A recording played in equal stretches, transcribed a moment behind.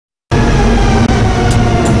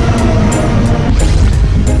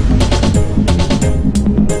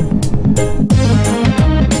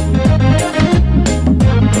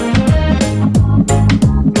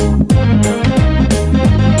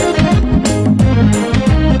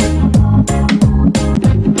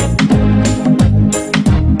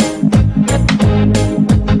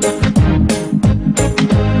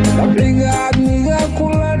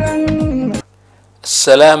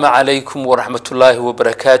السلام عليكم ورحمة الله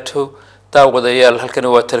وبركاته. داود يال هلكن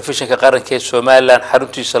هو تلفزيون كقرن كيس سومالان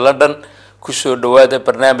حرمتي لندن كسر دوادة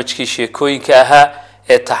برنامج كي شيكوين كأها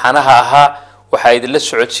اتحنها أها وحيد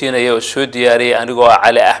للسعوديين يا السود دياري أنا جو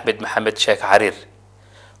علي أحمد محمد شيكحرير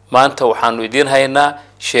ما أنت وحنو يدين هينا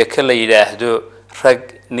شيكل يلاهدو رج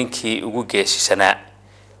نينكي وجو geesisanaa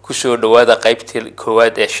كسر دوادة قيبتي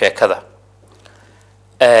كواد الشيكذا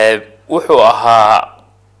وحو أها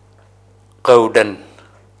قودن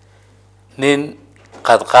نين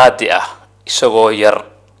قد قادئة isagoo yar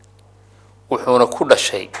wuxuuna ku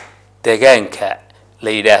dhashay deegaanka la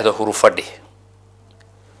yiraahdo hurufadhi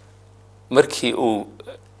markii uu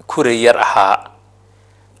kuray yar ahaa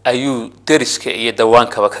ayuu deriska iyo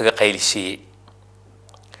dawaankaba kaga qaylisiyay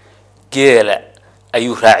geela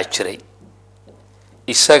ayuu raaci jiray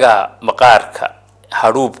isaga maqaarka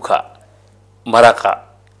haruubka maraqa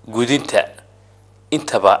gudinta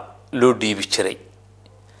intaba loo dhiibi jiray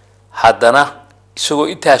haddana isagoo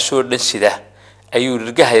intaasoo dhan sida ayuu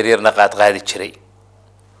rigaha yaryarna qaadi jiray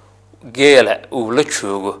geela uu la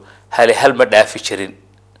joogo hal ma dhaafi jirin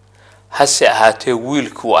hase ahaatee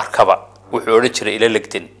wiilku uu arkaba wuxuu odhan jiray ila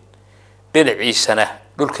legdan dhinaciisana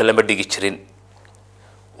dhulka lama dhigi jirin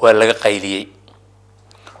waa laga qayliyay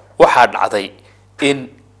waxaa dhacday in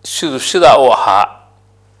sidaa uu ahaa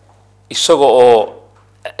isagoo oo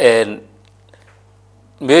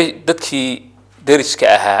dadkii deriska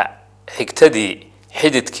ahaa xigtadii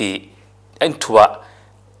xididkii intuba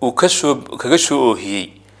uu kaga soo oohiyay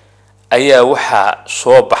ayaa waxaa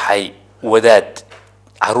soo baxay wadaad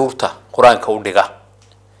caruurta quraanka u dhiga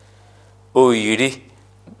oo yiri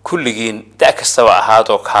kulligiin daa kastaba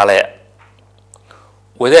ahaado kale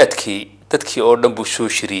wadaadkii dadkii oo dhan buu soo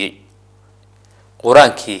shiriyay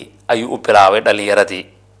quraankii ayuu u bilaabay dhalinyaradii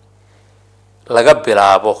laga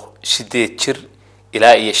bilaabo 8 jir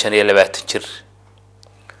ilaa 25 jir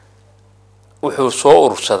wuxuu soo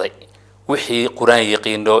urursaday wixii quraan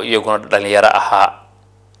yaqiino iyaguna dhalinyaro ahaa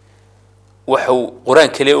wuxuu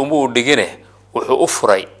quraan kale u dhigine wuxuu u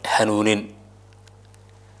furay hanuunin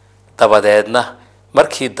dabadeedna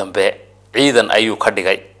markii dambe ciidan ayuu ka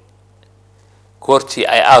dhigay goortii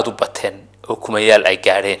ay aad u bateen oo kumayaal ay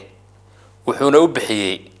gaadheen wuxuuna u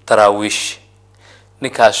bixiyay daraawiish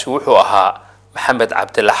ninkaas wuxuu ahaa maxamed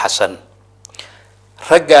cabdilla xasan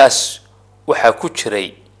raggaas waxaa ku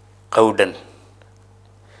jiray qowdhan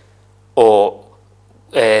oo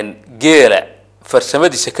geela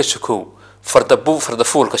farsamadiisa ka sokow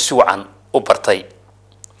fardafuulka si wacan u bartay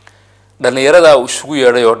dhalinyarada uu isugu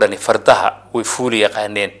yeedhay oo dhani fardaha way fuuli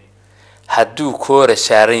yaqaaneen hadduu koora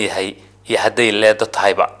saaran yahay iyo hadday leedo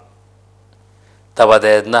tahayba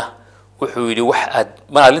dabadeedna wuxuu yidhi wax aad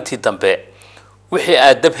maalintii dambe wixii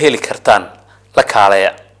aad dab heli kartaan la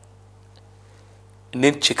kaalaya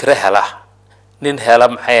nin jikre hela nin hela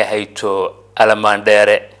maxay ahayto alamaan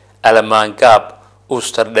dheere alamaan gaab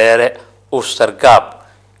uster dheere uster gaab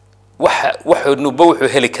wuxuu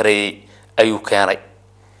heli karay ayuu keenay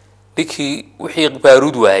ninkii wixii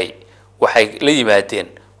baaruud waayay waxay la yimaadeen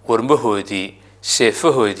warmahoodii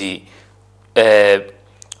seefahoodii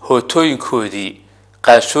hootooyinkoodii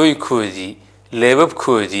qaasooyinkoodii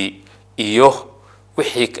leebabkoodii iyo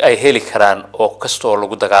wixii ay heli karaan oo kastoo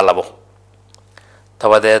lagu dagaalamo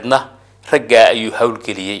dabadeedna raggaa ayuu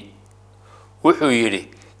hawlgeliyay wuxuu yidhi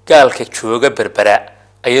gaalka jooga berbera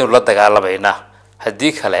ayaynu la dagaalamaynaa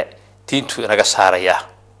haddii kale diintu inaga saaraya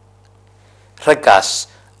raggaas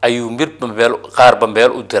ayuu qaarba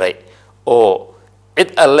meel u diray oo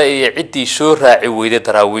cid alle iyo ciddii soo raaci weyday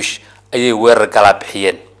daraawiish ayay weerar galaa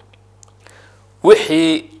bixiyeen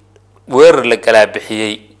wixii weerar la galaa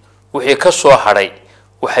bixiyay wixii ka soo hadhay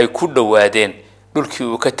waxay ku dhawaadeen dhulkii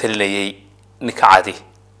uu ka talinayay ninka cadi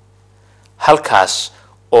halkaas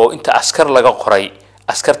oo inta askar laga qoray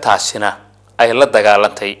askartaasina ay la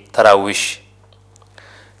dagaalantay daraawiish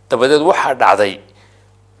dabadeed waxaa dhacday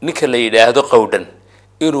ninka la yiraahdo qowdhan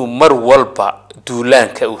inuu mar walba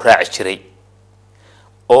duulaanka u raaci jiray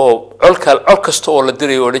oo col kasta oo la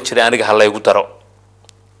diray oo dhan jiray aniga halaygu daro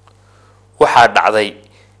waxaa dhacday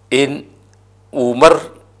in uu mar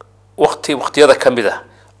waqtiyada kamid ah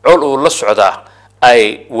col uu la socdaa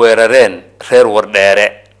ay weerareen reer wardheere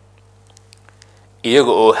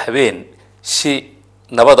iyaga oo habeen si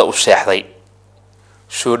nabada u seexday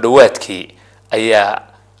soo dhawaadkii ayaa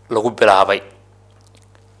lagu bilaabay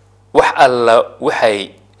wax alla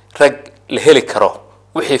waxay rag la heli karo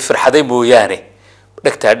wixii farxaday mooyaane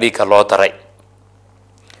dhagtaa dhiigga loo daray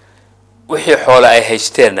wixii xoolo ay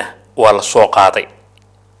haysteenna waa la soo qaaday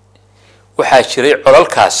waxaa jiray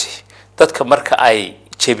colalkaasi dadka marka ay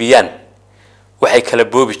jebiyaan waxay kala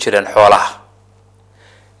boobi jireen xoolaha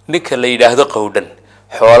ninka la yiraahdo qowdhan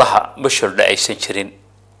xoolaha ma shordha aysan jirin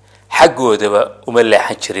xaggoodaba uma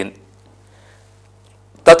leexan jirin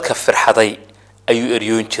dadka firxaday ayuu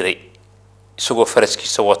eryoon jiray isagoo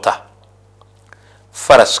faraskiisa wata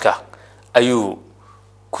faraska ayuu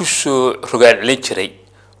ku soo rogaan celin jiray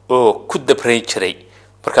oo ku dabrayn jiray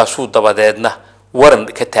markaasuu dabadeedna waran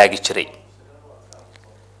ka taagi jiray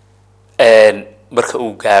marka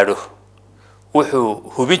uu gaadho wuxuu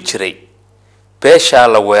hubin jiray beeshaa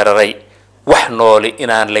la weeraray wax nooli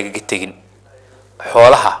inaan lagaga tegin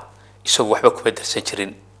xoolaha isagu waxba kuma darsan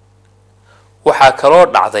jirin waxaa kaloo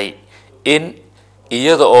dhacday in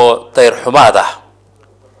iyada oo dayr xumaad ah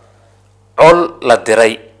col la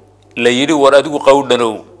diray la yidhi war adigu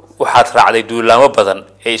qowdhanow waxaad raacday duulaamo badan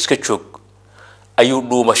ee iska joog ayuu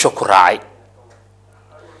dhuumasho ku raacay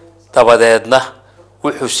dabadeedna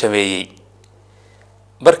wuxuu sameeyey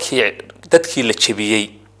markii dadkii la jebiyey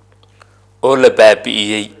oo la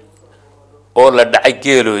baabi'iyey oo la dhacay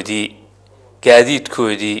geeloodii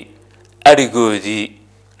gaadiidkoodii arigoodii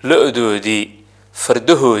lo-doodii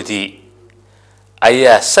fardahoodii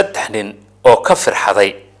ayaa 3 nin oo ka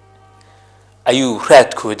firxaday ayuu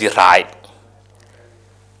raadkoodii raacay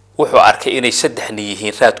wuxuu arkay inay 3 nin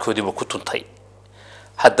yihiin raadkoodiiba ku tuntay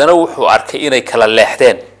haddana wuxuu arkay inay kala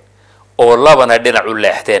leexdeen oo labana dhinac u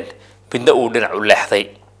leexdeen midna uu dhinac u leexday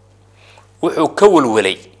wuxuu ka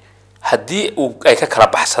walwalay haddii ay ka kala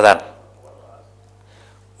baxsadaan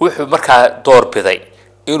wuxuu markaa door biday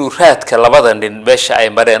inuu raadka labada nin meesha ay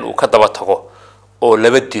mareen uu ka daba tago oo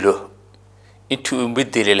laba dilo intii uu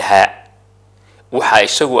mideli lahaa waxa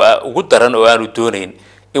isagu ugu daran oo aanu doonayn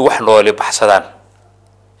in wax nooli baxsadaan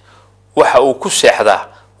waxa uu ku seexdaa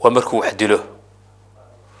waa markuu wax dilo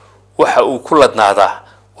waxa uu ku ladnaadaa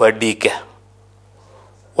waa dhiigga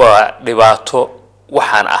waa dhibaato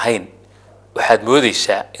waxaan ahayn waxaad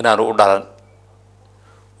moodaysaa inaanu u dhalan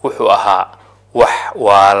wuxuu ahaa wax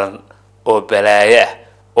waalan oo balaayo ah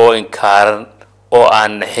oo inkaaran oo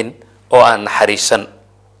aan naxin oo aan naxariisan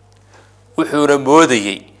wuxuuna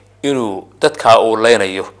moodayay inuu dadkaa uu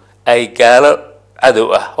leynayo ay gaalo cadow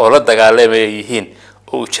ah oo la dagaalamaya yihiin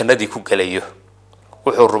oo jannadii ku galayo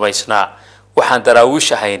wuxuu rumaysnaa waxaan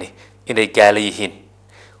daraawiish ahayn inay gaalo yihiin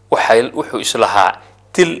wuxuu islahaa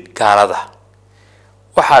dil gaalada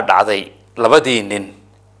waxaa dhacday labadii nin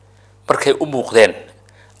markay u muuqdeen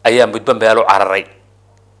ayaa midba meel u cararay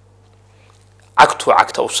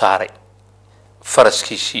cagta u saaray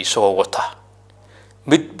faraskiisii isagoo wata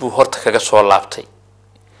mid buu horta kaga soo laabtay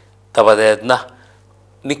dabadeedna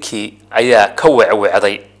ninkii ayaa ka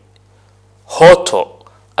weecweecday hooto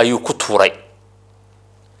ayuu ku tuuray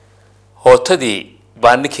hootadii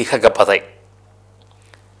baa ninkii ka gabaday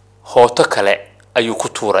hooto kale ayuu ku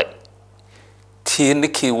tuuray tii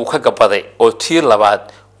ninkii wuu ka gabaday oo tii labaad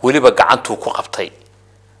weliba gacantuu ku qabtay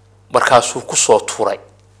markaasuu ku soo tuuray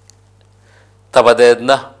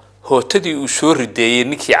dabadeedna hootadii uu soo rideeyay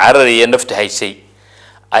ninkii cararaya nafta haysay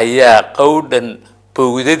ayaa qowdhan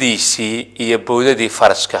bowdadiisii iyo bowdadii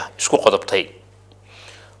faraska isku qodobtay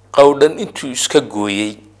qowdhan intuu iska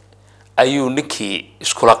gooyay ayuu ninkii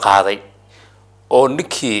iskula qaaday oo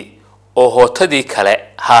ninkii oo hootadii kale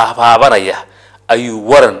haabanaya ayuu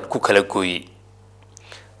waran ku kala gooyay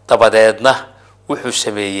dabadeedna wuxuu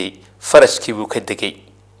sameeyey faraskii buu ka degay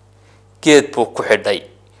geed buu ku xidhay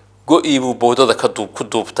go'ii buu bowdada ku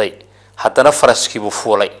duubtay haddana faraskii buu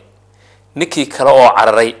fuulay ninkii kale oo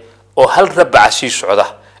cararay oo hal rabaca sii socda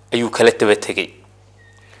ayuu kala daba tegay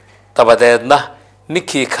dabadeedna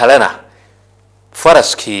ninkii kalena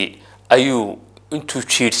faraskii ayuu intuu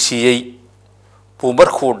jiirsiiyey buu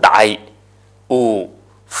markuu dhacay uu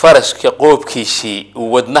faraska qoobkiisii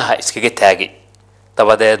uu wadnaha iskaga taagay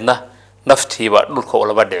dabadeedna naftiiba dhulka u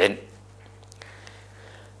laba dhicin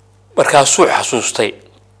markaasuu xasuustay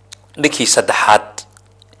ninkii saddexaad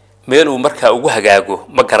meel uu markaa ugu hagaago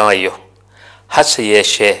ma garanayo hase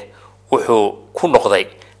yeeshee wuxuu ku noqday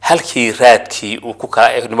halkii raadkii uu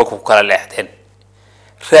nimanku ku kala leexdeen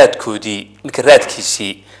raadkoodii ninka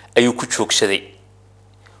raadkiisii ayuu ku joogsaday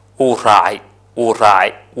wuu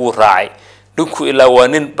raacay ninku ilaa waa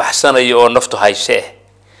nin baxsanayo oo naftu hayse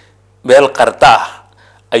meel qarda ah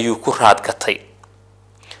ayuu ku raad gatay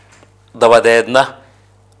dabadeedna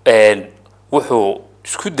wuxuu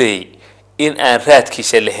isku dayay in aan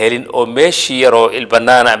raadkiisa la helin oo meeshii yaroo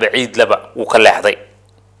ilbanaana ama ciid laba uu ka leexday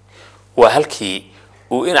waa halkii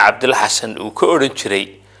uu in Cabdilla Xasan uu ka oran jiray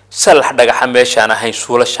salax dhagaxa meeshaan ahayn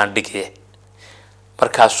suulashaan dhigay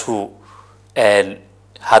markaasuu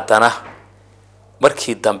haddana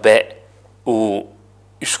markii dambe uu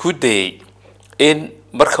isku dayay in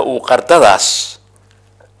marka uu qardadaas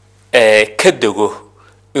ka dego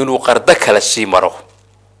inuu qardo kala sii maro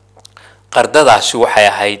qardadaasi waxay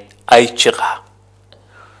ahayd ay jiqa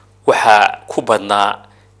waxaa ku badnaa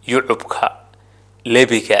yucubka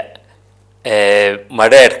lebiga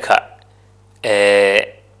madheerka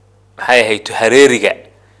maxay ahayd hareeriga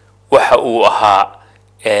waxa uu ahaa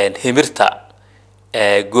himirta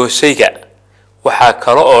goosayga waxaa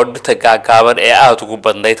kale oo dhirta gaagaaban ee aad ugu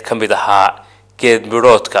badnayd ka mid ahaa geed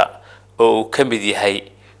midhoodka oo uu ka mid yahay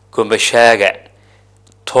gomashaaga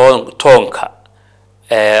toonka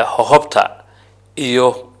hohobta iyo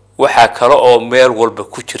waxaa kale oo meel walba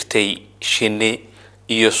ku jirtay shinni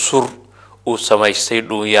iyo sur uu samaystay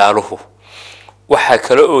dhuunyaaluhu waxaa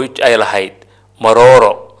kale oo ay lahayd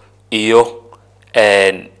marooro iyo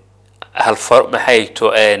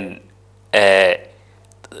maxayto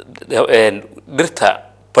dhirta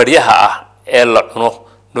baryaha ah ee la cuno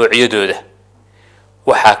noocyadooda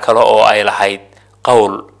waxaa kale oo ay lahayd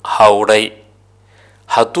qowl hawdhay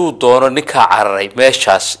hadduu doono ninkaa cararay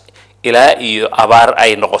meeshaas ilaa iyo abaar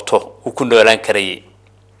ay noqoto uu ku noolaan karayay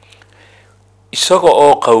isaga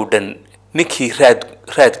oo qowdhan ninkii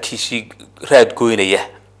raadkiisii raad goynaya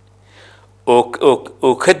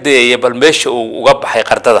oo ka dayaya bal meesha uu uga baxay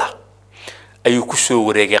qardada ayuu ku soo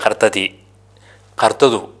wareegay qardadii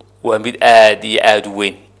qardadu waa mid aad iyo aad u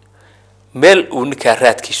weyn meel uu ninkaa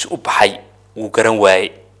raadkiisa u baxay wuu garan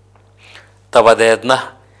waayey dabadeedna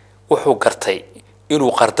wuxuu gartay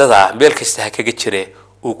inuu qardada meel kasta ha kaga jire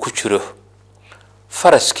uu ku jiro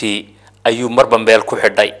faraskii ayuu marba meel ku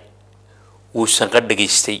xidhay wuu sanqa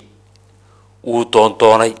dhageystay wuu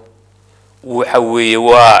doondoonay waxa weeye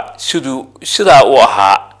waa sidaa uu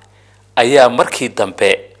ahaa ayaa markii dambe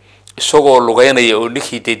isagoo lugeynaya oo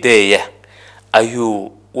ninkii dedeeya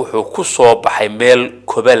ayuu wuxuu ku soo baxay meel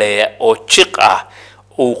kobalaya oo jiq ah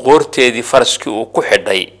uu qoorteedii faraskii uu ku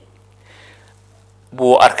xidhay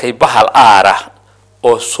buu arkay bahal aara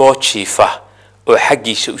oo soo jiifa oo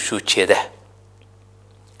xaggiisa u soo jeeda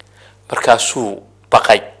markaasuu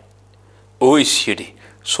baqay oo is yidhi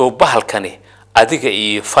soo bahalkani adiga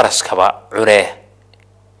iyo faraskaba cunee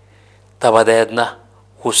dabadeedna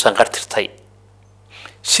wuu sanqartirtay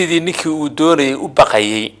sidii ninkii uu doonayay u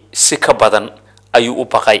baqayay si ka badan ayuu u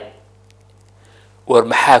baqay war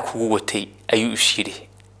maxaa kugu watay ayuu is yidhi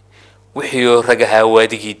wixii ragaha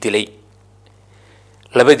waadigii dilay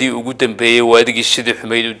labadii ugu dambeeyay waadigii sidii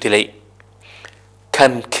xumayd u dilay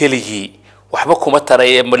kan keligii waxba kuma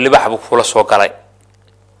taray ma libaxbu kula soo galay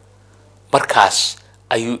markaas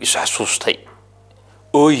ayuu is xasuustay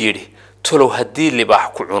oo yidhi tolow haddii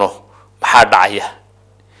libax ku cuno maxaa dhacaya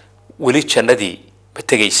weli jannadii ma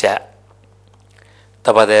tegaysaa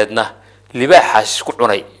dabadeedna libaaxaas ku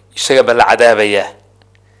cunay isaga ma la cadaabayaa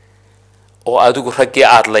oo adigu raggii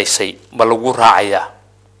aad laysay ma lagu raacayaa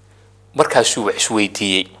markaasuu wax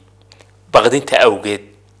isweydiiyey baqdinta awgeed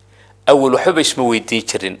awal waxba isma weydiin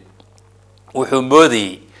jirin wuxuu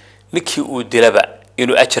moodayay ninkii uu dilaba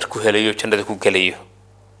inuu ajar ku helayo jannada ku galayo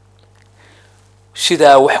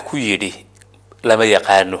sidaa wax ku yidhi lama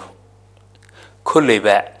yaqaano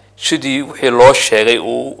kollayba sidii wixii loo sheegay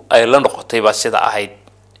uu ay la noqotay baa sida ahayd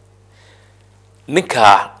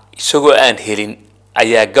ninkaa isagoo aan helin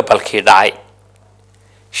ayaa gabalkii dhacay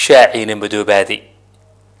shaaciina madoobaaday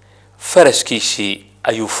faraskiisii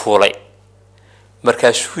ayuu fuulay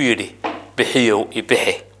markaasuu yidhi bixiyow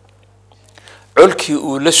ibixi colkii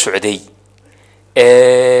uu la socday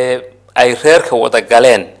ay reerka wada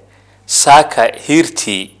galeen saaka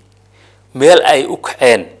hiirtii meel ay u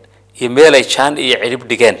kaceen iyo meel ay jaan iyo cirib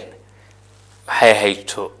dhigeen maxay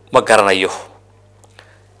hayto ma garanayo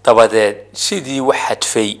dabadeed sidii wax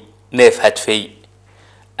hadfay neef hadfay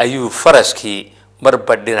ayuu faraskii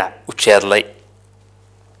marba dhinac u jeedlay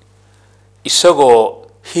isagoo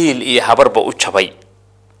hiil iyo habarba u jabay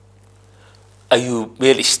ayuu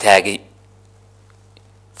meel istaagay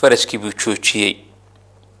faraskii buu joojiyey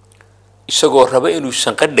isagoo raba inuu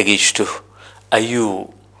sanqa dhageysto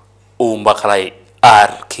ayuu uu maqlay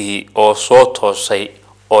aarkii oo soo toosay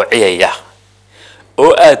oo ciyaya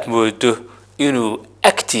oo aad moodo inuu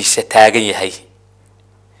agtiisa taagan yahay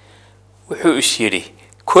wuxuu is yidhi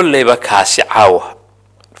kollayba kaasi caawa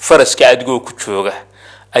faraska adigoo ku jooga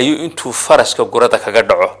ayuu intuu faraska gurada kaga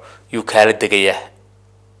dhaco yuu kaala degayaa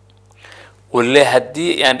walle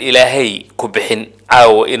haddii aan ilaahay ku bixin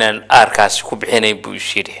caawa inaan aarkaasi ku bixinayn buu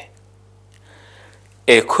is yidhi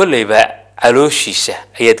ee kollayba calooshiisa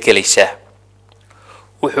ayaad gelaysaa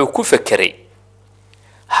wuxuu ku fekeray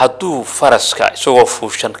hadduu faraska isagoo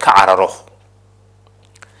fuushan ka cararo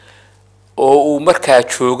oo uu markaa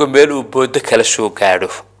joogo meel uu boodo kala soo gaadho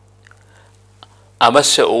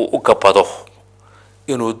amase uu u gabado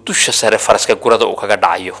inuu dusha sare faraska gurada uu kaga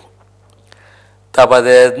dhacayo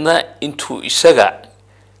dabadeedna intuu isaga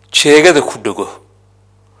jeegada ku dhago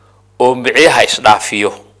oo miciyaha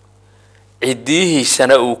isdhaafiyo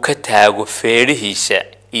cidiyihiisana uu ka taago feedhihiisa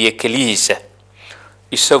iyo kaliyihiisa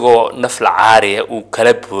isagoo nafla caariya uu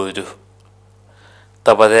kala boodo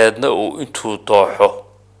dabadeedna uu intuu dooxo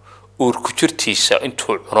uur ku jirtiisa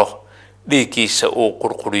intuu cuno dhiiggiisa uu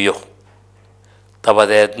qurquriyo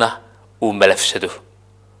dabadeedna uu malafsado